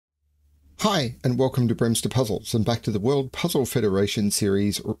Hi, and welcome to BremSter Puzzles, and back to the World Puzzle Federation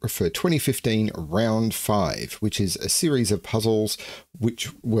series for 2015 Round 5, which is a series of puzzles which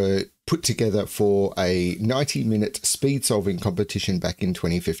were put together for a 90-minute speed-solving competition back in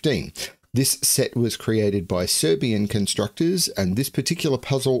 2015. This set was created by Serbian constructors, and this particular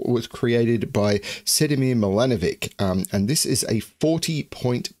puzzle was created by Sedimir Milanovic, and this is a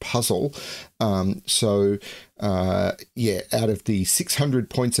 40-point puzzle. Yeah, out of the 600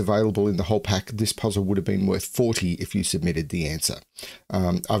 points available in the whole pack, this puzzle would have been worth 40 if you submitted the answer.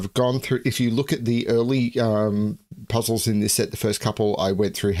 I've gone through, if you look at the early puzzles in this set, the first couple, I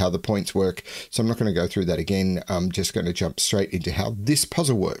went through how the points work, so I'm not going to go through that again. I'm just going to jump straight into how this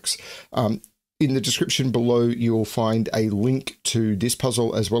puzzle works. In the description below, you will find a link to this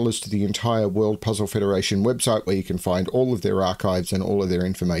puzzle as well as to the entire World Puzzle Federation website where you can find all of their archives and all of their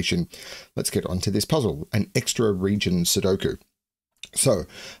information. Let's get on to this puzzle, an extra region Sudoku. So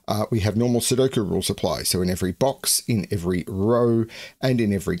we have normal Sudoku rules apply. So in every box, in every row, and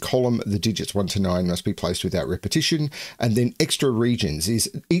in every column, the digits 1 to 9 must be placed without repetition. And then extra regions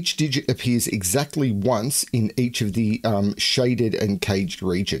is each digit appears exactly once in each of the shaded and caged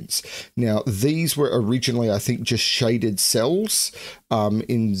regions. Now, these were originally, I think, just shaded cells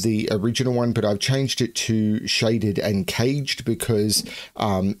in the original one, but I've changed it to shaded and caged because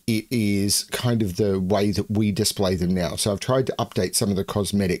it is kind of the way that we display them now. So I've tried to update some of the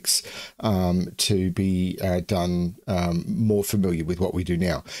cosmetics to be done more familiar with what we do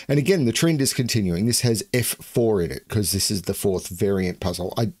now. And again, the trend is continuing. This has F4 in it because this is the 4th variant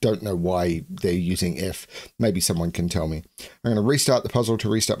puzzle. I don't know why they're using F. Maybe someone can tell me. I'm going to restart the puzzle to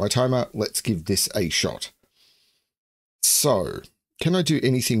restart my timer. Let's give this a shot. So, can I do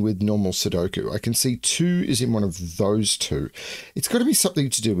anything with normal Sudoku? I can see 2 is in one of those 2. It's got to be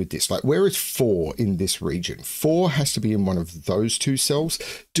something to do with this. Like, where is 4 in this region? 4 has to be in one of those 2 cells.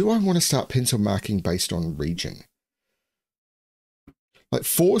 Do I want to start pencil marking based on region? Like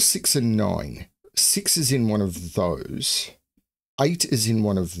 4, 6, and 9. 6 is in one of those. 8 is in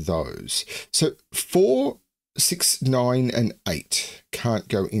one of those. So 4, 6, 9, and 8 can't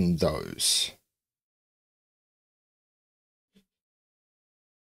go in those.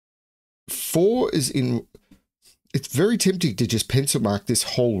 4 is in, it's very tempting to just pencil mark this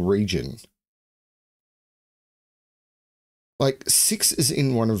whole region. Like 6 is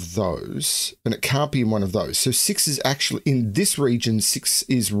in one of those, and it can't be in one of those. So 6 is actually in this region, 6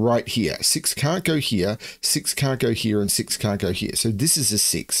 is right here. 6 can't go here, 6 can't go here, and 6 can't go here. So this is a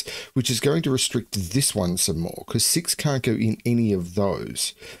 6, which is going to restrict this one some more because 6 can't go in any of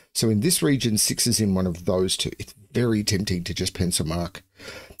those. So in this region, 6 is in one of those 2. It's very tempting to just pencil mark.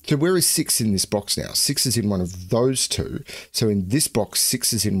 So where is 6 in this box now? 6 is in one of those 2. So in this box,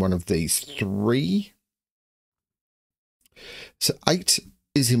 6 is in one of these 3. So 8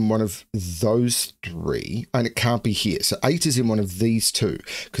 is in one of those 3, and it can't be here. So 8 is in one of these 2,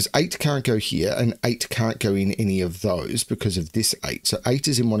 because 8 can't go here, and 8 can't go in any of those because of this 8. So 8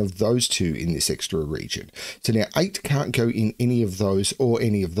 is in one of those 2 in this extra region. So now 8 can't go in any of those or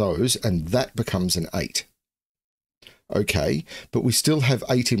any of those, and that becomes an 8. Okay, but we still have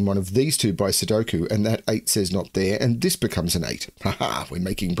 8 in one of these 2 by Sudoku, and that 8 says not there, and this becomes an 8. Haha, we're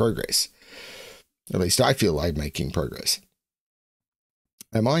making progress. At least I feel I'm making progress.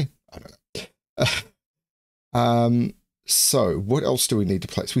 Am I? I don't know. So what else do we need to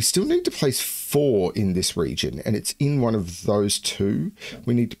place? We still need to place 4 in this region, and it's in one of those 2.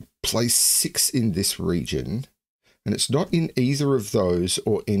 We need to place 6 in this region, and it's not in either of those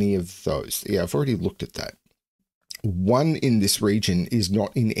or any of those. Yeah, I've already looked at that. 1 in this region is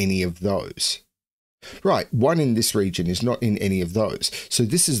not in any of those. Right, 1 in this region is not in any of those. So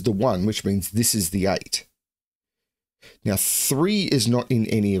this is the 1, which means this is the 8. Now 3 is not in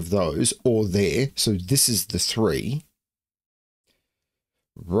any of those or there, so this is the 3.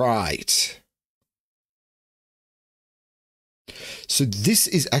 Right. So this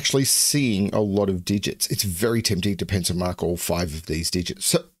is actually seeing a lot of digits. It's very tempting to pencil mark all 5 of these digits.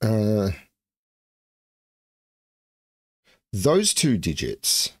 So, those 2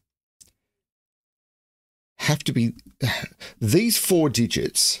 digits have to be, these 4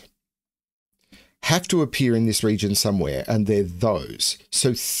 digits have to appear in this region somewhere, and they're those.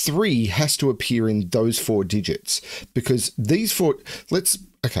 So 3 has to appear in those 4 digits because these 4,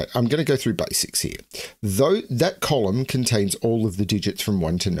 okay, I'm going to go through basics here. Though that column contains all of the digits from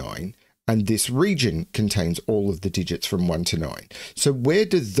 1 to 9, and this region contains all of the digits from 1 to 9. So where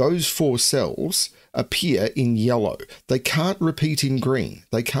do those 4 cells appear in yellow? They can't repeat in green.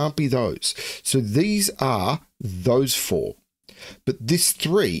 They can't be those. So these are those 4. But this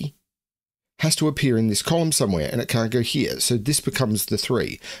 3 has to appear in this column somewhere, and it can't go here. So this becomes the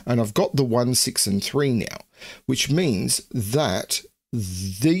 3. And I've got the 1, 6, and 3 now, which means that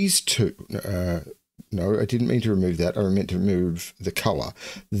these two, no, I didn't mean to remove that. I meant to remove the color.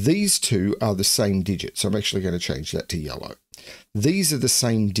 These two are the same digit. So I'm actually going to change that to yellow. These are the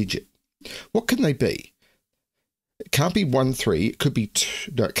same digit. What can they be? It can't be 1, 3. It could be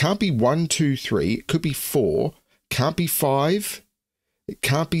 2. No, it can't be 1, 2, 3. It could be 4. Can't be 5. It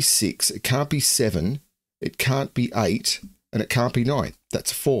can't be 6. It can't be 7. It can't be 8. And it can't be 9.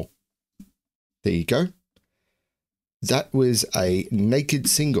 That's a 4. There you go. That was a naked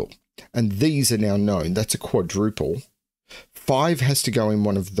single. And these are now known. That's a quadruple. 5 has to go in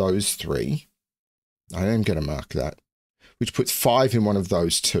one of those 3. I am going to mark that. Which puts 5 in one of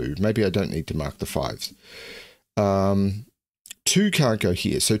those 2. Maybe I don't need to mark the 5s. 2 can't go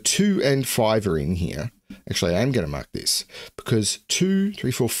here. So 2 and 5 are in here. Actually, I am going to mark this because 2,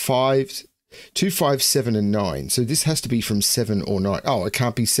 3, 4, 5, 2, 5, 7, and 9. So this has to be from 7 or 9. Oh, it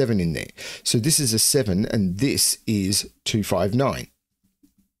can't be 7 in there. So this is a 7 and this is 2, 5, 9.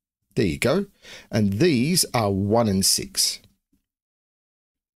 There you go. And these are 1 and 6.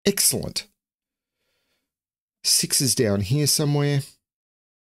 Excellent. 6 is down here somewhere.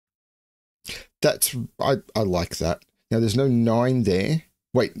 That's, I like that. Now there's no 9 there.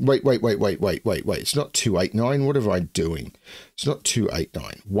 Wait. It's not 2, 8, 9. What am I doing? It's not 2, 8,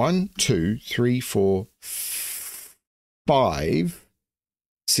 9. 1, 2, 3, 4, 5,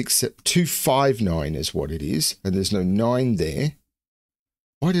 6, 7, 2, 5, 9 is what it is. And there's no 9 there.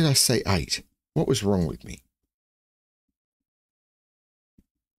 Why did I say 8? What was wrong with me?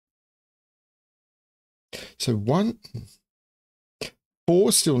 So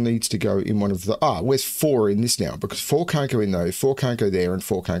 4 still needs to go in one of the... where's 4 in this now? Because 4 can't go in there, 4 can't go there, and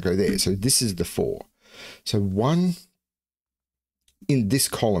 4 can't go there. So this is the 4. So 1 in this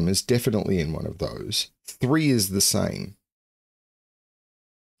column is definitely in one of those. 3 is the same.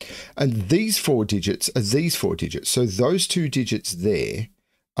 And these 4 digits are these 4 digits. So those 2 digits there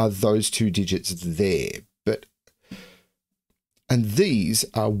are those 2 digits there. And these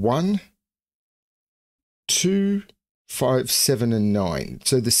are 1, 2, 5, 7, and 9.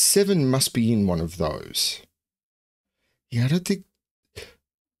 So the 7 must be in one of those. Yeah, I don't think...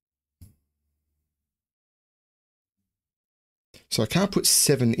 So I can't put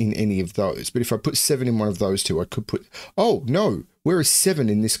 7 in any of those. But if I put 7 in one of those 2, I could put... Oh, no. Where is 7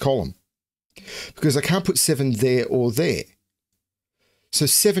 in this column? Because I can't put 7 there or there. So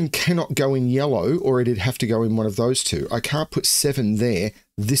 7 cannot go in yellow, or it'd have to go in one of those 2. I can't put 7 there.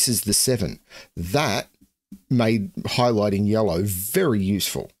 This is the 7. That made highlighting yellow very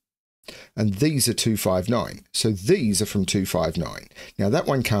useful. And these are 2, 5, 9. So these are from 2, 5, 9. Now that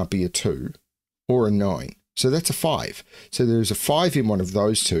one can't be a 2 or a 9. So that's a 5. So there's a 5 in one of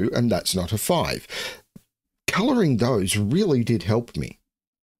those 2, and that's not a 5. Colouring those really did help me.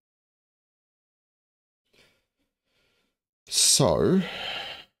 So...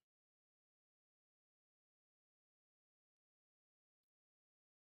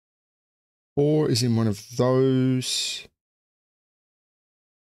 4 is in one of those.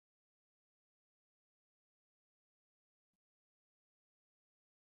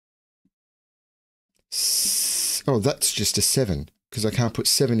 Oh, that's just a 7, because I can't put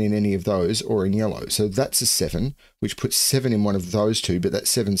 7 in any of those or in yellow. So that's a 7, which puts 7 in one of those 2, but that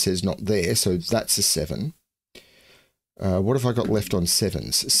 7 says not there, so that's a 7. What have I got left on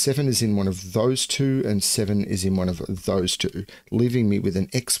 7s? 7 is in one of those 2, and 7 is in one of those 2, leaving me with an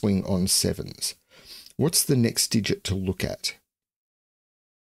X-wing on 7s. What's the next digit to look at?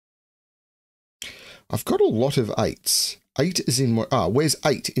 I've got a lot of 8s. 8 is in what? Where's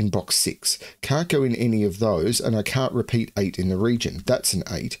 8 in box 6? Can't go in any of those, and I can't repeat 8 in the region. That's an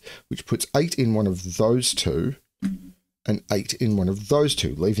 8, which puts 8 in one of those 2, and 8 in one of those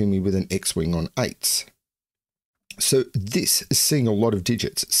 2, leaving me with an X-wing on 8s. So this is seeing a lot of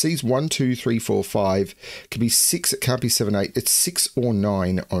digits. It sees 1, 2, 3, 4, 5. It can be 6. It can't be 7, 8. It's 6 or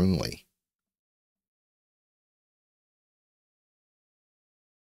 9 only.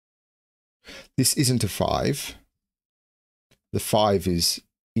 This isn't a 5. The 5 is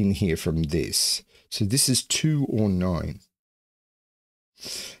in here from this. So this is 2 or 9.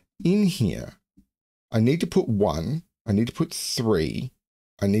 In here, I need to put 1. I need to put 3.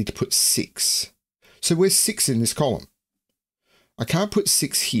 I need to put 6. So where's 6 in this column? I can't put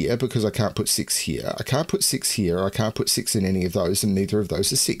 6 here because I can't put 6 here. I can't put 6 here. I can't put 6 in any of those, and neither of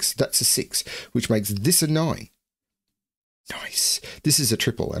those are 6. That's a 6, which makes this a 9. Nice. This is a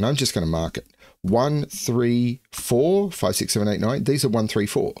triple, and I'm just going to mark it. 1, 3, 4, 5, 6, 7, 8, 9. These are 1, 3,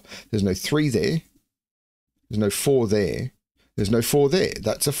 4. There's no 3 there. There's no 4 there. There's no 4 there.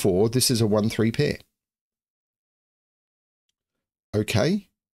 That's a 4. This is a 1-3 pair. Okay.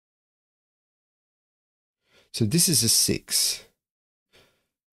 So this is a 6.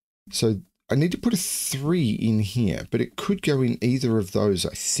 So I need to put a 3 in here, but it could go in either of those,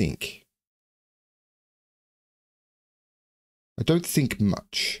 I think. I don't think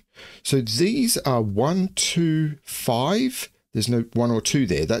much. So these are 1, 2, 5. There's no 1 or 2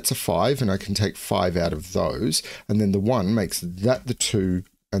 there. That's a 5, and I can take 5 out of those. And then the 1 makes that the 2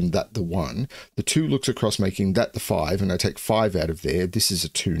 and that the 1. The 2 looks across, making that the 5, and I take 5 out of there. This is a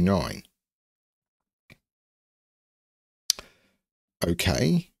 2, 9.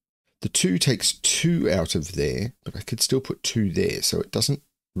 Okay. The 2 takes 2 out of there, but I could still put 2 there, so it doesn't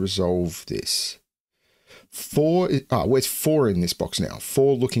resolve this. 4, where's 4 in this box now?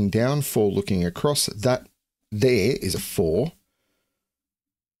 4 looking down, 4 looking across. That there is a 4.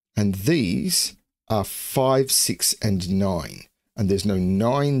 And these are 5, 6, and 9. And there's no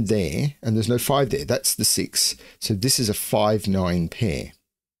 9 there, and there's no 5 there. That's the 6. So this is a 5, 9 pair.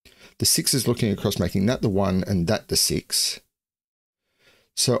 The 6 is looking across, making that the 1 and that the 6.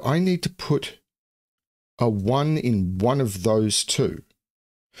 So I need to put a 1 in one of those two.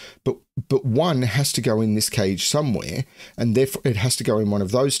 But 1 has to go in this cage somewhere, and therefore it has to go in one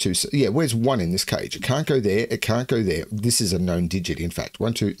of those two. So yeah, where's 1 in this cage? It can't go there. It can't go there. This is a known digit, in fact.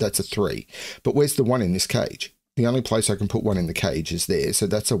 1, 2, that's a 3. But where's the 1 in this cage? The only place I can put 1 in the cage is there, so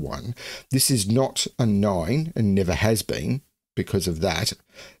that's a 1. This is not a 9 and never has been because of that.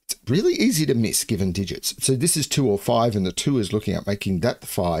 It's really easy to miss given digits. So this is 2 or 5, and the 2 is looking at making that the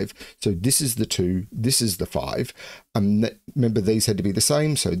 5. So this is the 2, this is the 5. Remember, these had to be the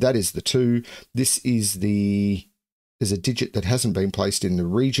same, so that is the 2. This is there's a digit that hasn't been placed in the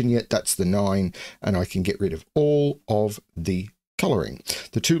region yet, that's the 9, and I can get rid of all of the colouring.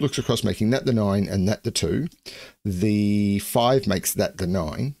 The 2 looks across, making that the 9 and that the 2. The 5 makes that the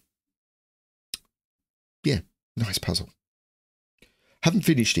 9. Yeah, nice puzzle. Haven't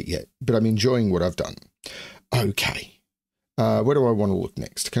finished it yet, but I'm enjoying what I've done. Okay. Where do I want to look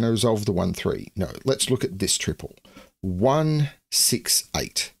next? Can I resolve the 1, 3? No, let's look at this triple. 1, 6,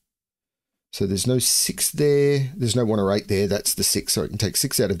 8. So there's no 6 there. There's no 1 or 8 there. That's the 6. So I can take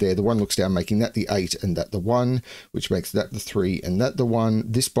 6 out of there. The 1 looks down, making that the 8 and that the 1, which makes that the 3 and that the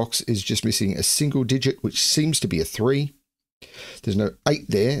 1. This box is just missing a single digit, which seems to be a 3. There's no 8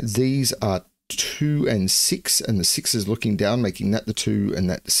 there. These are 2 and 6, and the 6 is looking down, making that the 2 and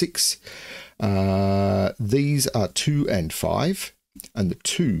that the 6. These are 2 and 5, and the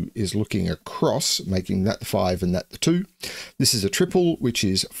 2 is looking across, making that the 5 and that the 2. This is a triple, which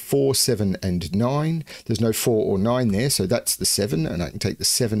is 4, 7, and 9. There's no 4 or 9 there, so that's the 7, and I can take the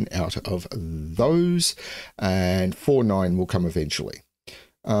 7 out of those, and 4, 9 will come eventually.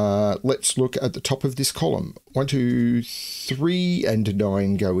 Let's look at the top of this column. 1, 2, 3, and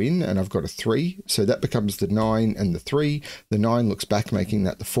 9 go in, and I've got a 3. So that becomes the 9 and the 3. The 9 looks back, making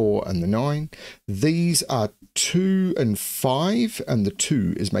that the 4 and the 9. These are 2 and 5, and the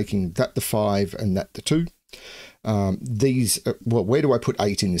 2 is making that the 5 and that the 2. Well, where do I put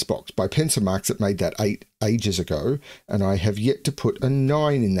 8 in this box? By pencil marks, it made that 8 ages ago, and I have yet to put a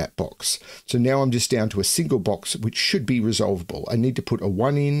 9 in that box. So now I'm just down to a single box, which should be resolvable. I need to put a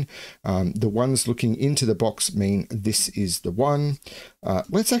 1 in. The ones looking into the box mean this is the 1.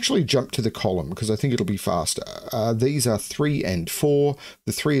 Let's actually jump to the column, because I think it'll be faster. These are 3 and 4.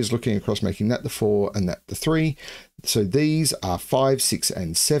 The 3 is looking across, making that the 4 and that the 3. So these are 5, 6,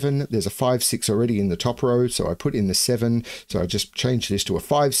 and 7. There's a 5, 6 already in the top row, so I put in the 7. So I just changed this to a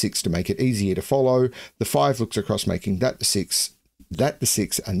 5, 6 to make it easier to follow. The 5 looks across, making that the 6, that the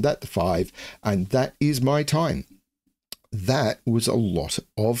 6, and that the 5. And that is my time. That was a lot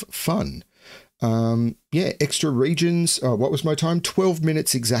of fun. Yeah, extra regions. What was my time? 12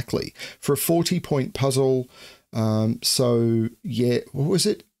 minutes exactly for a 40-point puzzle. So yeah, what was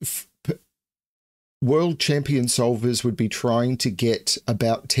it? World champion solvers would be trying to get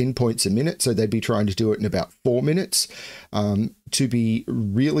about 10 points a minute. So they'd be trying to do it in about 4 minutes. To be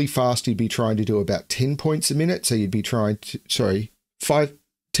really fast, you'd be trying to do about 10 points a minute. So you'd be trying to, 5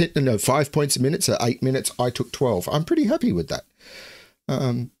 points a minute. So 8 minutes. I took 12. I'm pretty happy with that.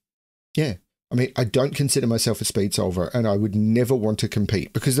 Yeah. I mean, I don't consider myself a speed solver, and I would never want to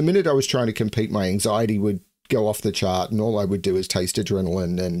compete, because the minute I was trying to compete, my anxiety would go off the chart, and all I would do is taste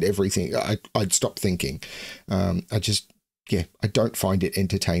adrenaline and everything. I'd stop thinking. I don't find it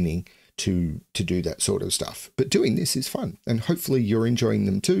entertaining to do that sort of stuff. But doing this is fun, and hopefully you're enjoying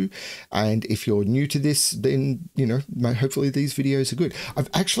them too. And if you're new to this, then, you know, hopefully these videos are good. I've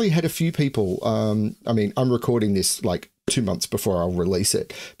actually had a few people, I mean, I'm recording this like 2 months before I'll release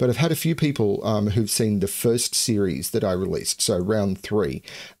it. But I've had a few people who've seen the first series that I released, so round 3,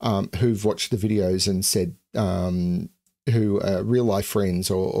 who've watched the videos and said, who are real life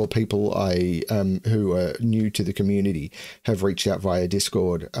friends or people who are new to the community have reached out via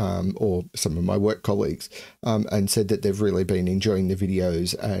Discord or some of my work colleagues and said that they've really been enjoying the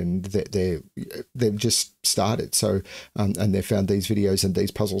videos and that they've just started. So and they found these videos and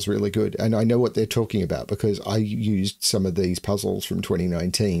these puzzles really good. And I know what they're talking about because I used some of these puzzles from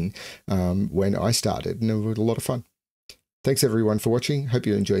 2019 when I started, and it was a lot of fun. Thanks everyone for watching. Hope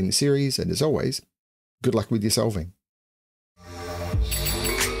you're enjoying the series, and as always, good luck with your solving.